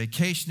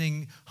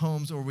vacationing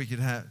homes, or we could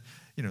have,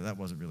 that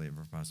wasn't really a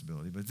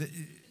possibility,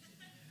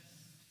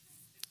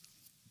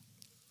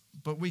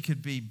 but we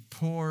could be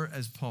poor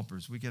as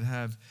paupers. We could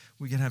have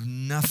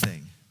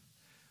nothing.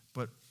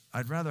 But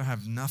I'd rather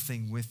have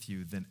nothing with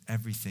you than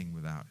everything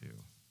without you.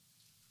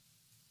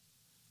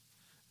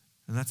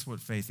 And that's what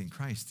faith in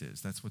Christ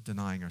is. That's what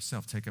denying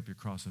ourselves. Take up your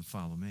cross and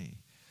follow me.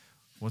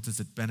 What does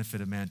it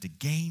benefit a man to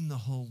gain the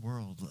whole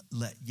world,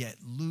 yet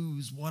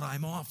lose what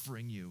I'm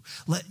offering you?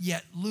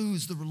 Yet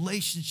lose the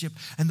relationship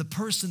and the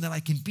person that I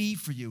can be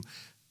for you.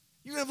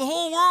 You can have the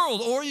whole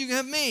world, or you can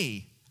have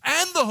me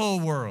and the whole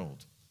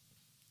world,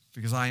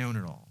 because I own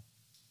it all.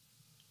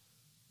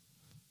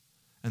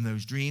 And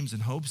those dreams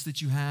and hopes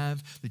that you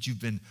have, that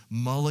you've been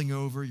mulling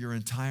over your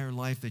entire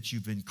life, that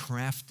you've been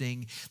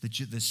crafting,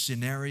 the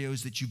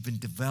scenarios that you've been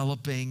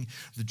developing,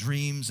 the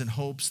dreams and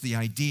hopes, the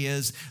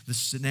ideas, the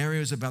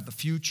scenarios about the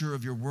future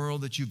of your world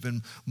that you've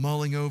been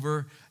mulling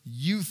over,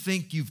 you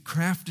think you've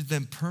crafted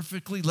them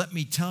perfectly. Let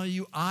me tell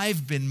you,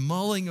 I've been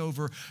mulling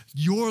over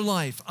your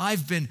life.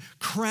 I've been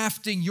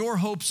crafting your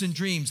hopes and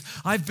dreams.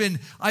 I've been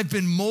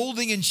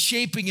molding and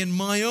shaping in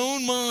my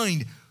own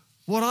mind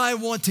what I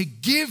want to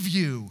give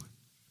you.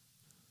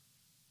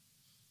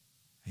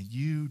 And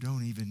you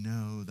don't even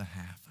know the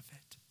half of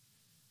it.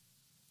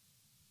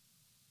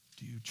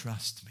 Do you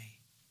trust me?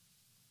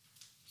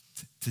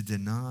 To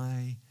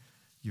deny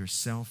your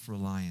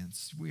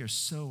self-reliance. We are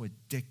so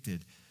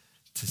addicted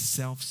to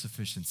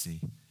self-sufficiency.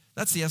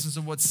 That's the essence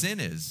of what sin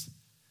is.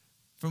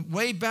 From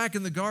way back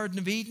in the Garden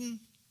of Eden,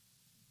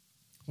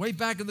 when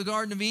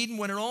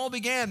it all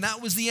began,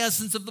 that was the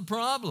essence of the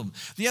problem.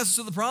 The essence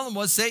of the problem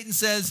was Satan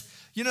says,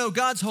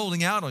 God's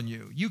holding out on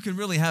you. You can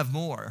really have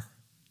more.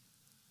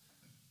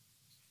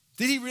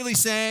 Did he really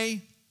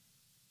say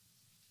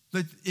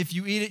that if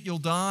you eat it, you'll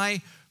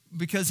die?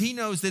 Because he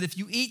knows that if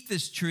you eat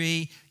this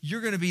tree,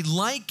 you're going to be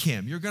like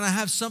him. You're going to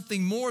have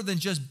something more than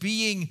just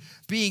being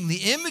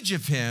the image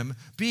of him,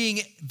 being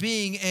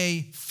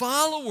a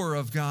follower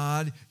of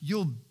God.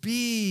 You'll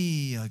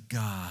be a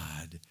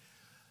God.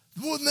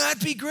 Wouldn't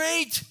that be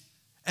great?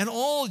 And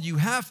all you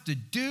have to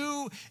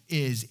do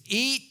is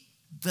eat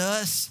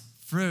this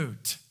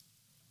fruit.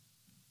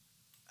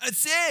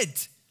 That's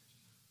it.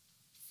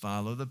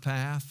 Follow the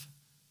path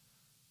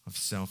of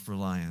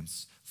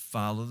self-reliance.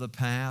 Follow the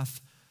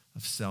path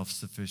of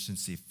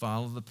self-sufficiency.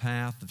 Follow the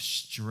path of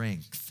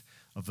strength,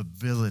 of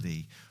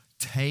ability.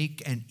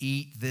 Take and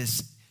eat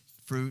this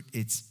fruit.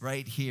 It's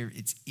right here.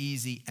 It's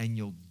easy, and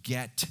you'll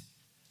get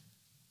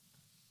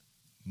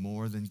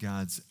more than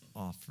God's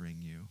offering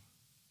you.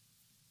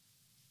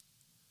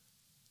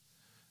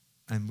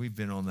 And we've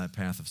been on that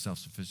path of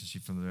self-sufficiency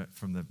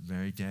from the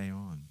very day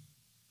on.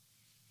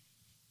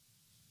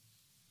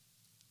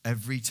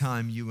 Every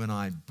time you and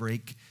I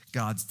break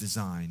God's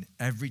design,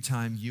 every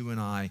time you and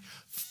I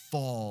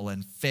fall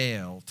and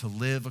fail to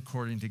live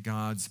according to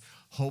God's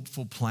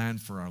hopeful plan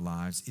for our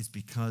lives, is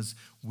because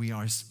we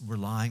are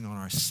relying on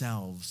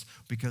ourselves,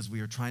 because we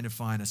are trying to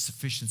find a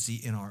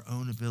sufficiency in our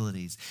own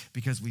abilities,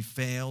 because we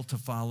fail to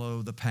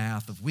follow the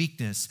path of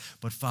weakness,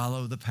 but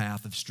follow the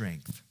path of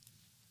strength.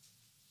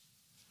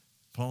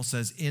 Paul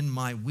says, in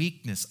my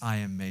weakness I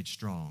am made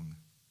strong.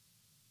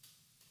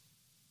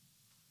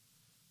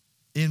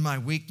 In my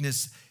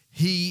weakness,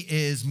 he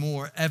is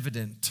more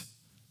evident.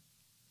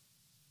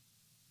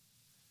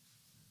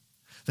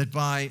 That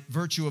by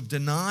virtue of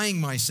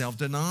denying myself,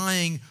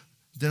 denying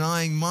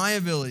my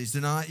abilities,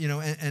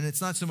 and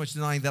it's not so much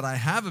denying that I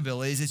have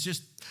abilities, it's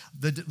just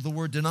the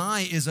word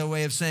deny is a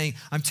way of saying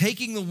I'm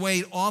taking the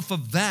weight off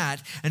of that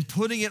and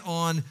putting it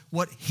on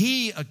what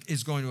he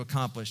is going to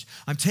accomplish.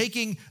 I'm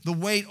taking the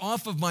weight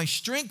off of my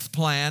strength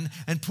plan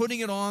and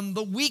putting it on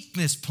the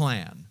weakness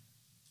plan.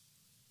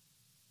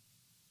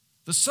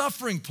 The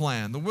suffering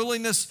plan, the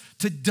willingness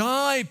to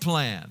die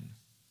plan,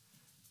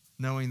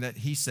 knowing that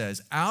he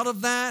says, out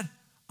of that,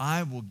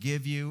 I will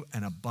give you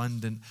an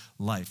abundant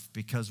life.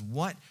 Because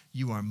what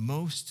you are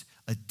most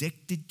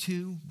addicted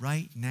to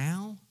right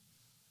now,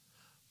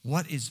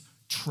 what is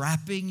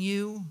trapping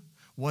you,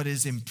 what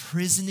is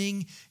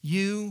imprisoning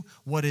you,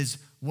 what is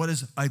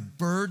a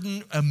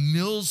burden, a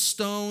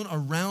millstone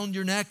around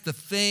your neck, the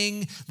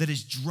thing that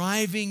is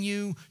driving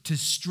you to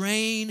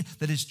strain,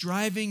 that is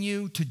driving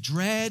you to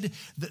dread,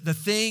 the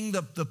thing,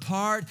 the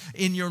part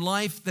in your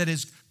life that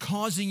is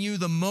causing you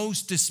the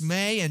most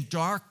dismay and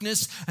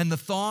darkness, and the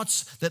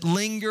thoughts that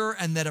linger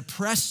and that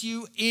oppress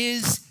you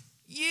is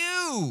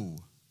you.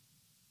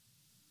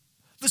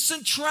 The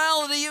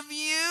centrality of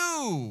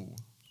you.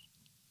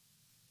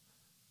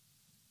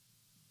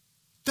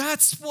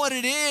 That's what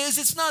it is.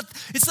 It's not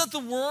the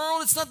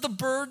world, it's not the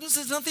burdens,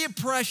 it's not the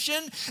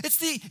oppression.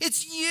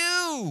 It's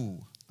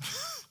you.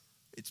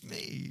 It's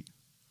me.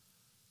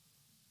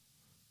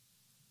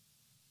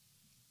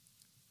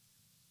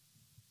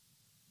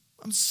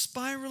 I'm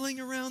spiraling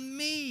around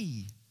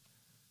me.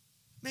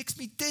 Makes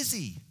me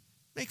dizzy,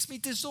 makes me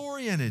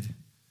disoriented.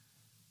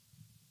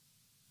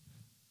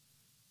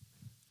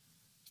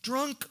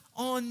 Drunk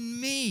on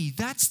me.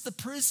 That's the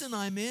prison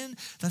I'm in.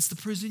 That's the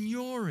prison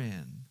you're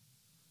in.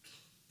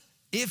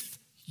 If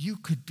you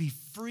could be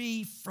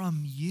free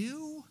from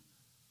you,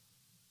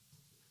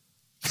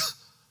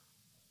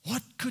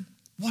 what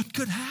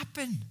could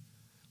happen?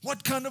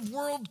 What kind of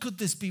world could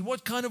this be?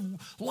 What kind of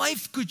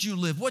life could you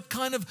live? What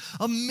kind of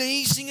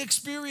amazing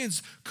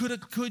experience could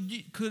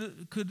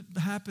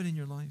happen in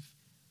your life?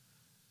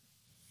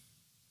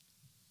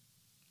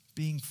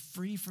 Being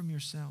free from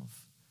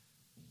yourself.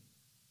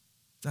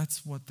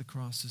 That's what the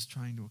cross is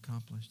trying to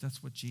accomplish.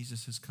 That's what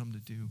Jesus has come to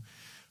do,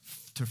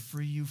 to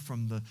free you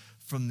from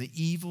the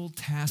evil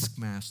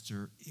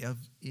taskmaster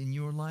in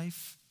your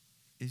life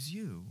is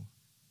you.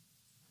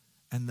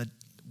 And the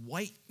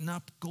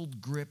white-knuckled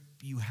grip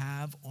you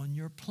have on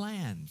your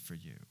plan for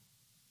you.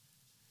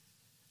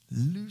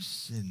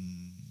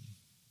 Loosen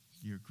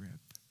your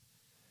grip.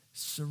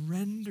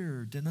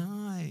 Surrender,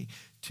 deny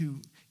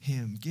to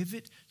him. Give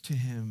it to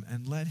him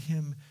and let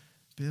him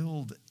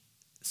build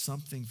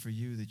something for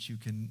you that you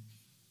can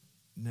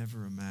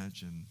never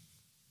imagine.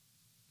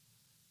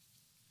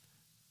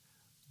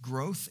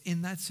 Growth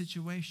in that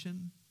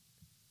situation.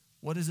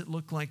 What does it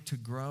look like to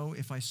grow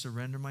if I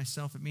surrender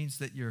myself? It means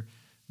that you're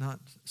not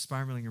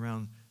spiraling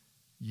around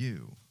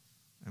you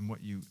and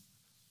what you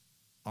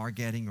are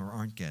getting or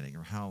aren't getting,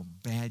 or how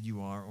bad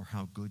you are or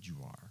how good you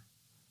are.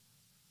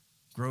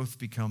 Growth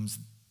becomes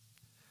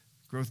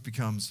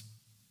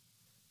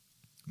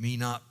me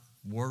not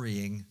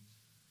worrying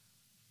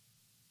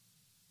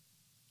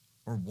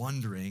or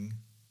wondering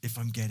if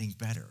I'm getting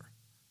better.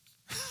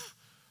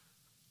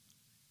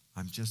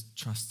 I'm just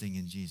trusting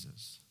in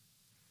Jesus.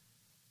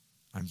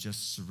 I'm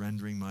just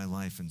surrendering my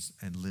life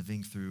and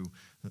living through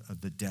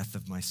the death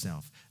of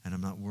myself. And I'm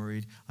not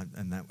worried.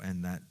 And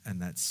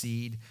that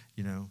seed,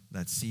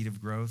 that seed of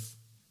growth,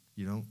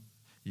 you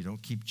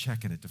don't keep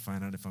checking it to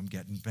find out if I'm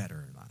getting better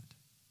or not.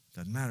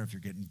 Doesn't matter if you're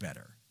getting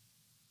better.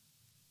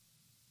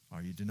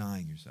 Are you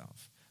denying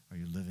yourself? Are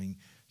you living,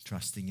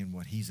 trusting in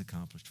what he's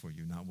accomplished for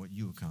you, not what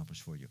you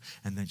accomplished for you?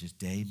 And then just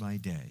day by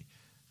day,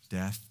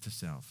 death to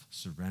self,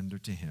 surrender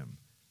to him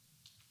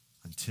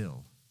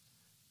until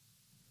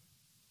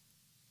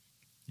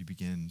you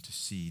begin to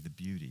see the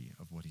beauty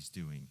of what he's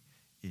doing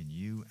in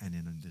you and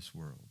in this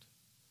world.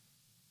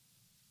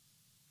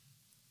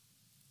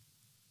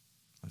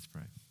 Let's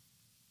pray.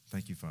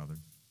 Thank you, Father.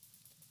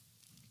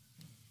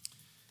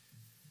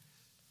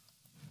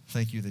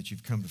 Thank you that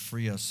you've come to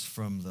free us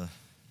from the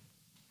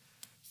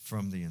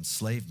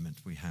enslavement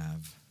we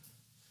have.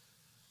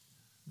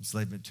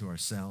 Enslavement to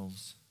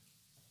ourselves,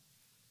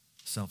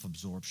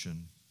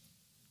 self-absorption,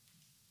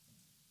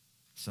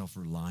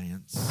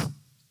 self-reliance.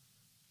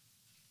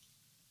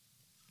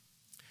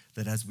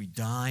 That as we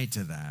die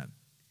to that,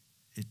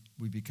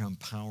 we become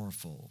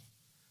powerful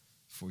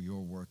for your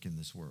work in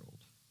this world.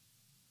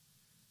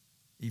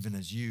 Even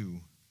as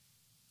you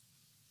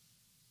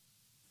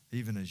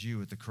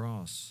at the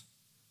cross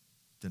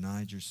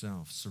denied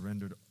yourself,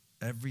 surrendered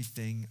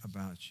everything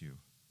about you,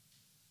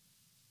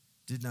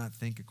 did not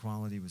think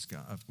equality with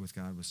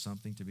God was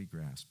something to be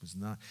grasped, was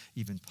not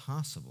even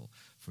possible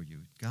for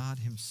you, God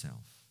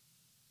himself,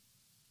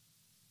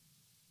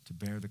 to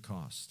bear the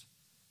cost,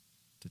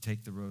 to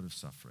take the road of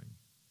suffering,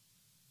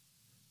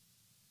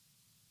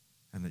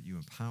 and that you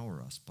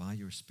empower us by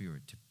your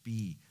Spirit to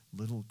be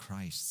little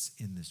Christs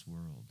in this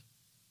world,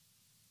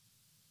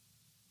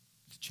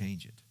 to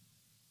change it,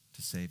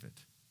 to save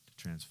it, to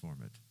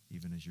transform it,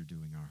 even as you're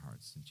doing our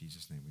hearts. In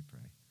Jesus' name we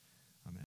pray.